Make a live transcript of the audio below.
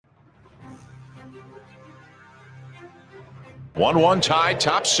1-1 tie,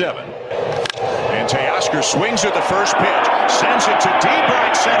 top 7. And Teoscar swings at the first pitch, sends it to deep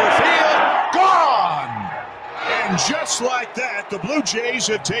right center field. Gone! And just like that, the Blue Jays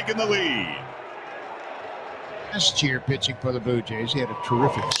have taken the lead. Last year pitching for the Blue Jays, he had a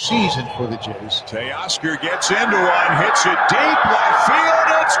terrific season for the Jays. Teoscar gets into one, hits it deep left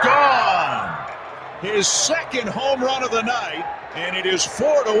field. It's gone! His second home run of the night, and it is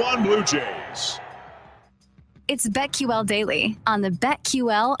 4-1 Blue Jays. It's BetQL Daily on the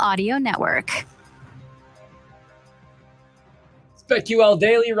BetQL Audio Network. It's BetQL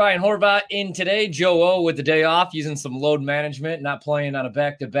Daily. Ryan Horvat in today. Joe O with the day off, using some load management, not playing on a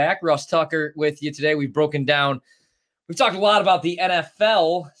back-to-back. Russ Tucker with you today. We've talked a lot about the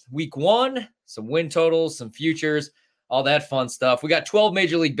NFL week 1, some win totals, some futures, all that fun stuff. We got 12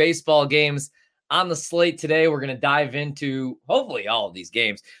 Major League Baseball games on the slate today. We're going to dive into hopefully all of these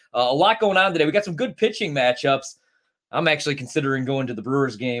games. A lot going on today. We got some good pitching matchups. I'm actually considering going to the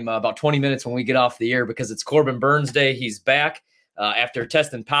Brewers game about 20 minutes when we get off the air because it's Corbin Burns Day. He's back after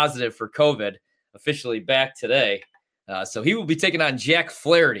testing positive for COVID, officially back today. So he will be taking on Jack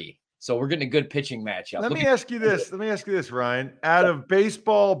Flaherty. So we're getting a good pitching matchup. Let me ask you this, Ryan. Out of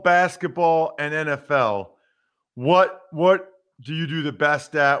baseball, basketball, and NFL, what do you do the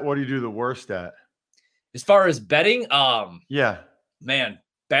best at? What do you do the worst at? As far as betting, man,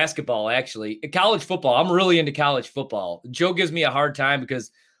 basketball, actually. College football, I'm really into college football. Joe gives me a hard time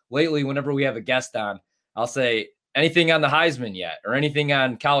because lately, whenever we have a guest on, I'll say, anything on the Heisman yet or anything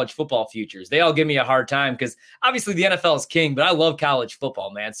on college football futures? They all give me a hard time because obviously the NFL is king, but I love college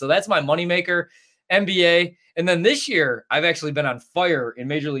football, man. So that's my moneymaker, NBA. And then this year, I've actually been on fire in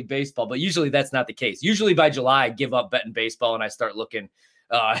Major League Baseball, but usually that's not the case. Usually by July, I give up betting baseball and I start looking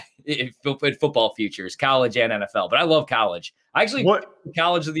at football futures, college and NFL. But I love college. I actually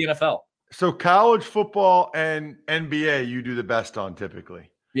college of the NFL. So college football and NBA, you do the best on typically.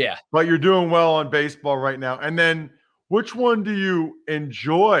 Yeah. But you're doing well on baseball right now. And then which one do you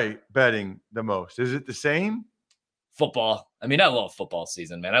enjoy betting the most? Is it the same? Football. I mean, I love football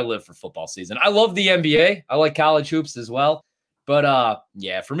season, man. I live for football season. I love the NBA. I like college hoops as well. But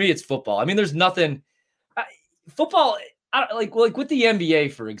yeah, for me, it's football. I mean, there's nothing football. Like with the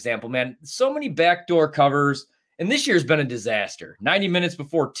NBA, for example, man, so many backdoor covers. And this year's been a disaster. 90 minutes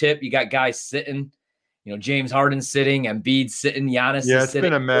before tip, you got guys sitting. James Harden sitting, Embiid sitting, Giannis is sitting. Yeah, it's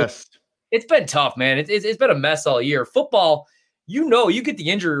been a mess. It's been tough, man. It's been a mess all year. Football, you get the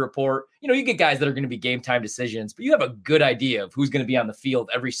injury report. You get guys that are going to be game time decisions, but you have a good idea of who's going to be on the field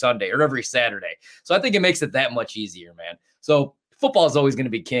every Sunday or every Saturday. So I think it makes it that much easier, man. So football is always going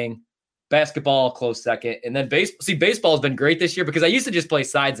to be king. Basketball, close second. And then baseball has been great this year because I used to just play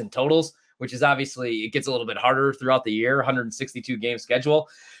sides and totals, which is obviously, it gets a little bit harder throughout the year, 162 game schedule.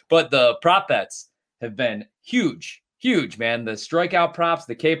 But the prop bets have been huge, man. The strikeout props,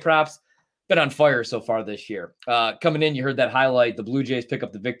 the K props, been on fire so far this year. Coming in, you heard that highlight. The Blue Jays pick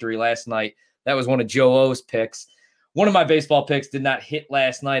up the victory last night. That was one of Joe O's picks. One of my baseball picks did not hit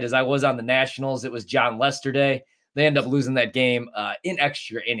last night as I was on the Nationals. It was John Lester Day. They end up losing that game in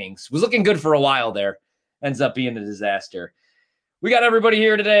extra innings. Was looking good for a while there. Ends up being a disaster. We got everybody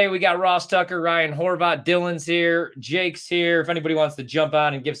here today. We got Ross Tucker, Ryan Horvat, Dylan's here, Jake's here. If anybody wants to jump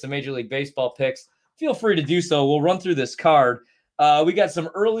on and give some Major League Baseball picks, feel free to do so. We'll run through this card. We got some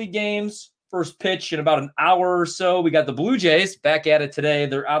early games. First pitch in about an hour or so. We got the Blue Jays back at it today.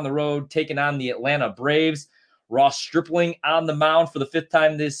 They're on the road taking on the Atlanta Braves. Ross Stripling on the mound for the 5th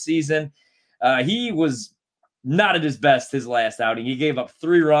time this season. He was not at his best his last outing. He gave up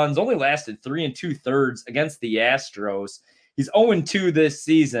 3 runs, only lasted 3 2/3 against the Astros. He's 0-2 this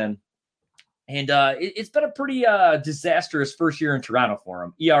season. And it's been a pretty disastrous first year in Toronto for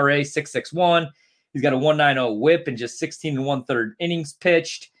him. ERA 6.61. He's got a 1.90 whip and just 16 1/3 innings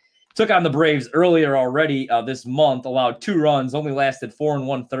pitched. Took on the Braves earlier already this month, allowed 2 runs, only lasted 4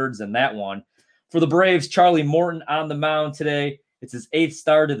 1/3 in that one. For the Braves, Charlie Morton on the mound today. It's his 8th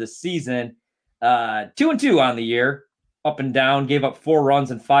start of the season. 2-2 on the year, up and down, gave up 4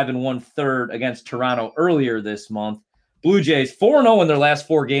 runs and 5 1/3 against Toronto earlier this month. Blue Jays 4-0 in their last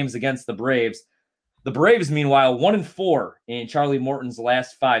 4 games against the Braves. The Braves, meanwhile, 1-4 in Charlie Morton's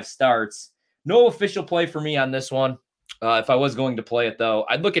last 5 starts. No official play for me on this one. If I was going to play it, though,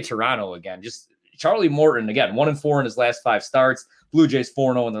 I'd look at Toronto again. Just Charlie Morton, again, 1-4 in his last 5 starts. Blue Jays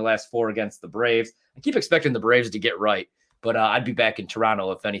 4-0 in their last 4 against the Braves. I keep expecting the Braves to get right, but I'd be back in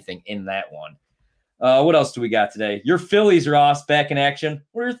Toronto, if anything, in that one. What else do we got today? Your Phillies, Ross, back in action.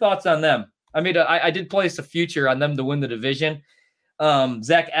 What are your thoughts on them? I did place a future on them to win the division.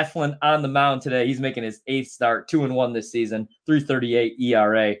 Zach Eflin on the mound today. He's making his 8th start, 2-1 this season, 3.38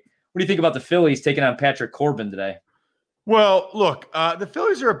 ERA. What do you think about the Phillies taking on Patrick Corbin today? Well, look, the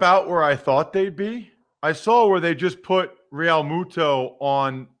Phillies are about where I thought they'd be. I saw where they just put Real Muto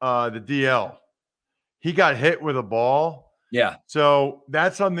on the DL. He got hit with a ball. Yeah. So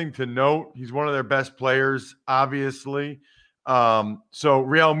that's something to note. He's one of their best players, obviously. So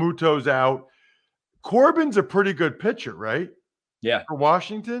Real Muto's out. Corbin's a pretty good pitcher, right? Yeah. For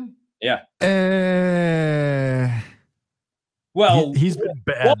Washington? Yeah. Well, he's been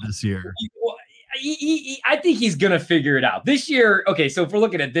bad this year. I think he's gonna figure it out this year. Okay, so if we're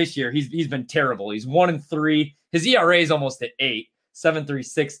looking at this year, he's been terrible. He's 1-3. His ERA is almost at 8,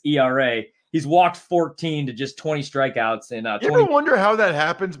 7.36 ERA. He's walked 14 to just 20 strikeouts. And you ever wonder how that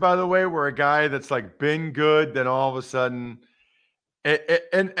happens? By the way, where a guy that's like been good, then all of a sudden,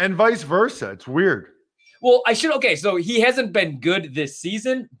 and vice versa. It's weird. Well, okay, so he hasn't been good this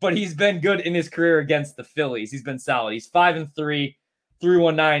season, but he's been good in his career against the Phillies. He's been solid. He's 5-3,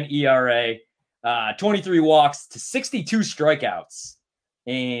 3.19 ERA. 23 walks to 62 strikeouts,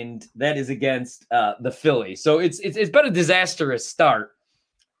 and that is against the Phillies. So it's been a disastrous start.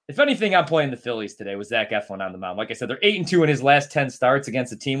 If anything, I'm playing the Phillies today with Zach Eflin on the mound. Like I said, they're 8-2 in his last 10 starts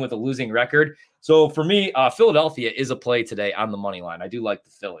against a team with a losing record. So for me, Philadelphia is a play today on the money line. I do like the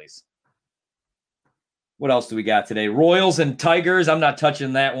Phillies. What else do we got today? Royals and Tigers. I'm not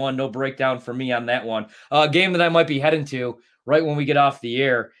touching that one. No breakdown for me on that one. A game that I might be heading to right when we get off the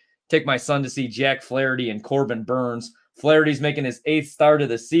air. Take my son to see Jack Flaherty and Corbin Burns. Flaherty's making his 8th start of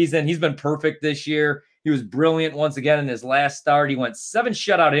the season. He's been perfect this year. He was brilliant once again in his last start. He went 7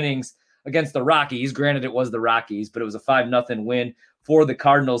 shutout innings against the Rockies. Granted, it was the Rockies, but it was a 5-0 win for the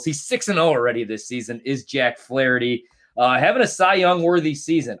Cardinals. He's 6-0 already this season, is Jack Flaherty. Having a Cy Young worthy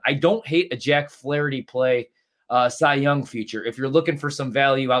season. I don't hate a Jack Flaherty play Cy Young future. If you're looking for some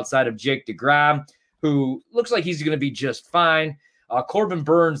value outside of Jake DeGrom, who looks like he's going to be just fine. Corbin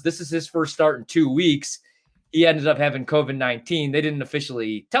Burns, this is his first start in 2 weeks. He ended up having COVID-19. They didn't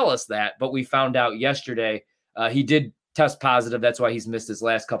officially tell us that, but we found out yesterday he did test positive. That's why he's missed his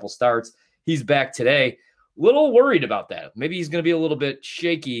last couple starts. He's back today. Little worried about that. Maybe he's going to be a little bit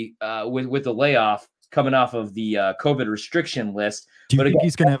shaky with the layoff coming off of the COVID restriction list. Do you think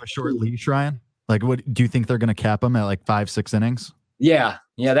he's going to have a short leash, Ryan? Like, what do you think they're going to cap him at, like 5-6 innings? Yeah,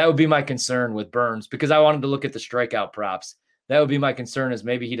 that would be my concern with Burns, because I wanted to look at the strikeout props. That would be my concern, is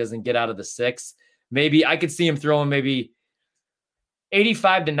maybe he doesn't get out of the 6. Maybe I could see him throwing maybe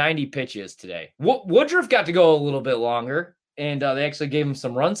 85 to 90 pitches today. Woodruff got to go a little bit longer, and they actually gave him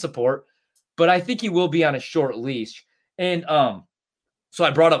some run support, but I think he will be on a short leash. And so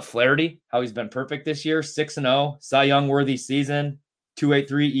I brought up Flaherty, how he's been perfect this year, 6-0, Cy Young worthy season,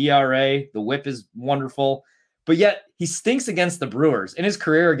 2.83 ERA. The whip is wonderful, but yet he stinks against the Brewers. In his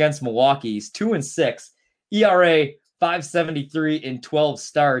career against Milwaukee, he's 2-6, ERA 5.73 in 12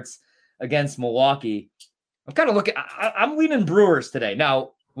 starts against Milwaukee. I'm kind of looking, I'm leaning Brewers today.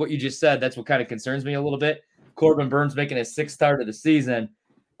 Now, what you just said, that's what kind of concerns me a little bit. Corbin Burns making his 6th start of the season,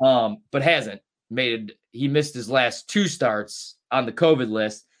 but hasn't made, he missed his last 2 starts on the COVID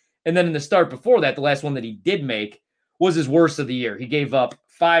list. And then in the start before that, the last one that he did make was his worst of the year. He gave up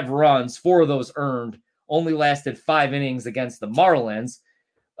 5 runs, 4 of those earned, only lasted 5 innings against the Marlins.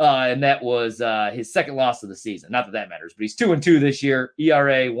 And that was his 2nd loss of the season. Not that that matters, but he's 2-2 this year.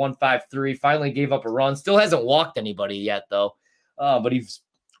 ERA 1.53. Finally gave up a run. Still hasn't walked anybody yet, though. But he's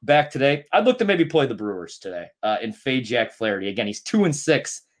back today. I'd look to maybe play the Brewers today and fade Jack Flaherty. Again, he's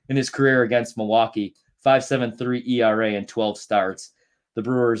 2-6 in his career against Milwaukee. 5.73 ERA in 12 starts. The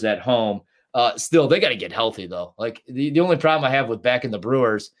Brewers at home. Still, they got to get healthy, though. Like, the only problem I have with backing the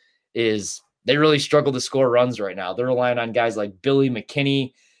Brewers is they really struggle to score runs right now. They're relying on guys like Billy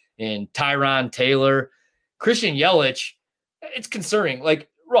McKinney and Tyron Taylor. Christian Yelich, it's concerning. Like,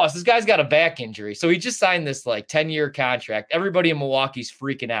 Ross, this guy's got a back injury. So he just signed this, 10-year contract. Everybody in Milwaukee's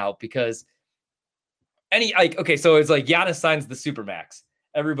freaking out because so it's like Giannis signs the Supermax.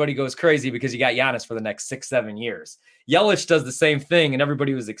 Everybody goes crazy because you got Giannis for the next 6-7 years. Yelich does the same thing, and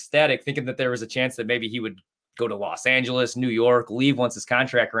everybody was ecstatic, thinking that there was a chance that maybe he would go to Los Angeles, New York, leave once his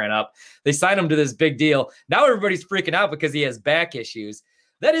contract ran up. They signed him to this big deal. Now everybody's freaking out because he has back issues.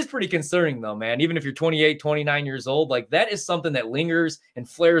 That is pretty concerning, though, man. Even if you're 28, 29 years old, that is something that lingers and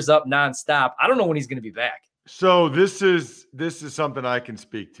flares up nonstop. I don't know when he's going to be back. So this is something I can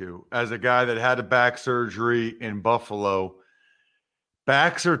speak to as a guy that had a back surgery in Buffalo.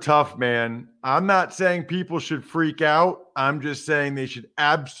 Backs are tough, man. I'm not saying people should freak out. I'm just saying they should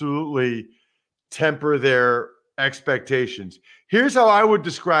absolutely temper their expectations. Here's how I would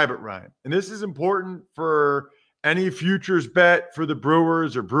describe it, Ryan. And this is important for any futures bet for the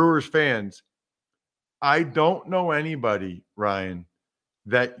Brewers or Brewers fans. I don't know anybody, Ryan,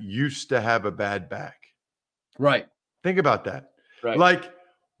 that used to have a bad back. Right. Think about that. Right. Like,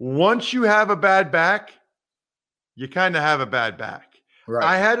 once you have a bad back, you kind of have a bad back. Right.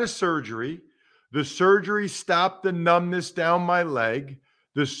 I had a surgery. The surgery stopped the numbness down my leg.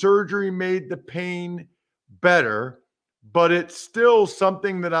 The surgery made the pain better, but it's still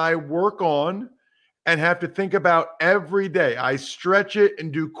something that I work on and have to think about every day. I stretch it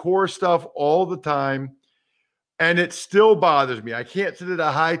and do core stuff all the time, and it still bothers me. I can't sit at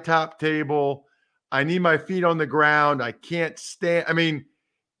a high top table. I need my feet on the ground. I can't stand. I mean,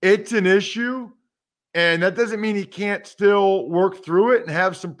 it's an issue, and that doesn't mean he can't still work through it and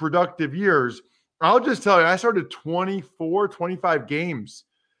have some productive years. I'll just tell you, I started 24, 25 games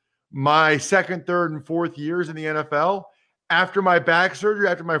my second, third, and fourth years in the NFL. After my back surgery,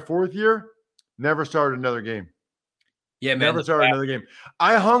 after my fourth year, never started another game. Yeah, man. Never started another game.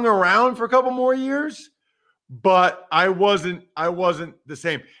 I hung around for a couple more years, but I wasn't the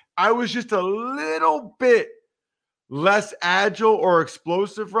same. I was just a little bit less agile or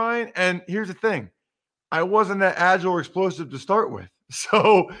explosive, Ryan. And here's the thing. I wasn't that agile or explosive to start with.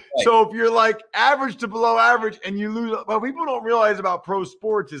 So if you're like average to below average and you lose, what people don't realize about pro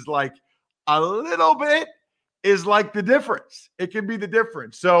sports is like a little bit is like the difference. It can be the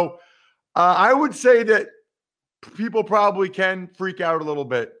difference. So I would say that people probably can freak out a little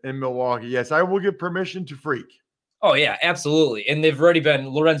bit in Milwaukee. Yes, I will give permission to freak. Oh, yeah, absolutely. And they've already been,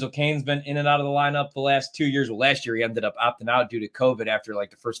 Lorenzo Cain's been in and out of the lineup the last 2 years. Well, last year he ended up opting out due to COVID after like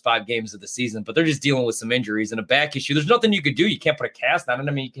the first 5 games of the season, but they're just dealing with some injuries and a back issue. There's nothing you could do. You can't put a cast on it.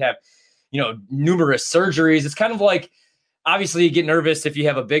 I mean, you can have, numerous surgeries. It's kind of like, obviously you get nervous if you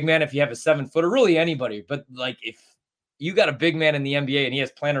have a big man, if you have a 7-footer, really anybody. But like if you got a big man in the NBA and he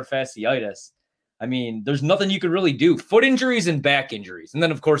has plantar fasciitis, I mean, there's nothing you could really do. Foot injuries and back injuries. And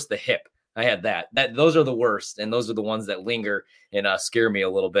then, of course, the hip. I had that. Those are the worst, and those are the ones that linger and scare me a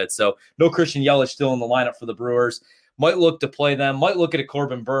little bit. So no Christian Yelich still in the lineup for the Brewers. Might look to play them. Might look at a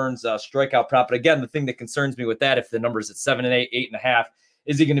Corbin Burns strikeout prop. But again, the thing that concerns me with that, if the number's at 7 and 8, 8.5,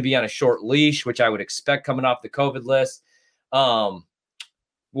 is he going to be on a short leash, which I would expect coming off the COVID list? We'll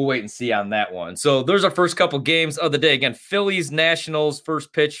wait and see on that one. So there's our first couple games of the day. Again, Phillies, Nationals,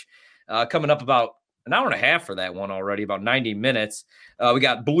 first pitch coming up about an hour and a half for that one already, about 90 minutes. We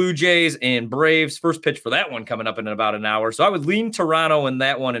got Blue Jays and Braves. First pitch for that one coming up in about an hour. So I would lean Toronto in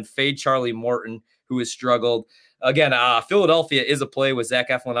that one and fade Charlie Morton, who has struggled. Again, Philadelphia is a play with Zach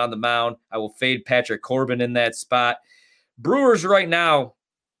Eflin on the mound. I will fade Patrick Corbin in that spot. Brewers right now,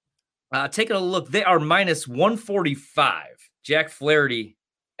 taking a look, they are minus 145. Jack Flaherty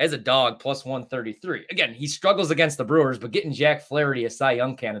as a dog, plus 133. Again, he struggles against the Brewers, but getting Jack Flaherty, a Cy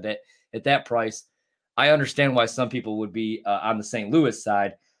Young candidate, at that price, I understand why some people would be on the St. Louis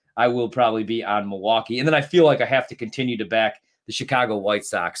side. I will probably be on Milwaukee. And then I feel like I have to continue to back the Chicago White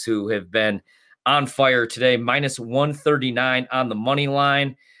Sox, who have been on fire today, minus 139 on the money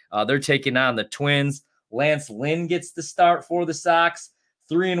line. They're taking on the Twins. Lance Lynn gets the start for the Sox.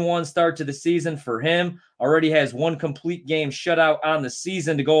 3-1 start to the season for him. Already has 1 complete game shutout on the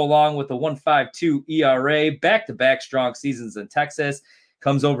season to go along with the 1.52 ERA. Back-to-back strong seasons in Texas.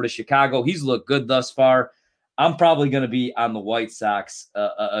 Comes over to Chicago. He's looked good thus far. I'm probably going to be on the White Sox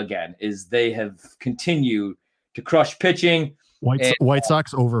again, as they have continued to crush pitching. White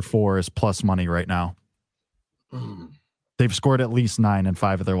Sox over 4 is plus money right now. They've scored at least 9 in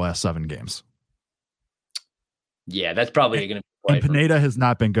 5 of their last 7 games. Yeah, that's probably going to be. And Pineda has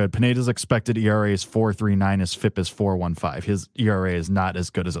not been good. Pineda's expected ERA is 4.39. His FIP is 4.15. His ERA is not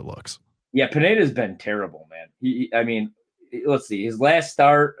as good as it looks. Yeah, Pineda's been terrible, man. Let's see. His last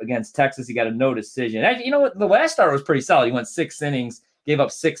start against Texas, he got a no decision. Actually, you know what? The last start was pretty solid. He went 6 innings, gave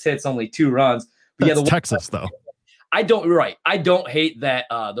up 6 hits, only 2 runs. But That's Texas, though. I don't hate that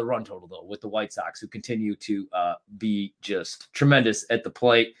the run total, though, with the White Sox, who continue to be just tremendous at the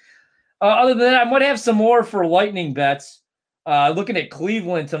plate. Other than that, I might have some more for lightning bets. Looking at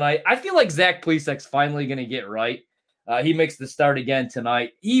Cleveland tonight, I feel like Zach Plesac's finally going to get right. He makes the start again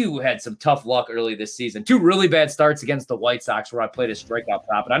tonight. He had some tough luck early this season. 2 really bad starts against the White Sox where I played a strikeout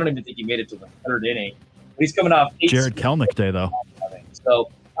prop, and I don't even think he made it to the 3rd inning. But he's coming off 8 Jared Kelnick day, though.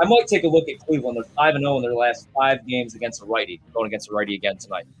 So I might take a look at Cleveland. They're 5-0 in their last 5 games against a righty. Going against a righty again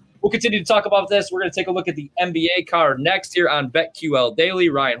tonight. We'll continue to talk about this. We're going to take a look at the NBA card next here on BetQL Daily.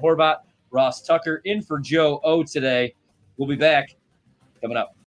 Ryan Horvat, Ross Tucker in for Joe O today. We'll be back coming up.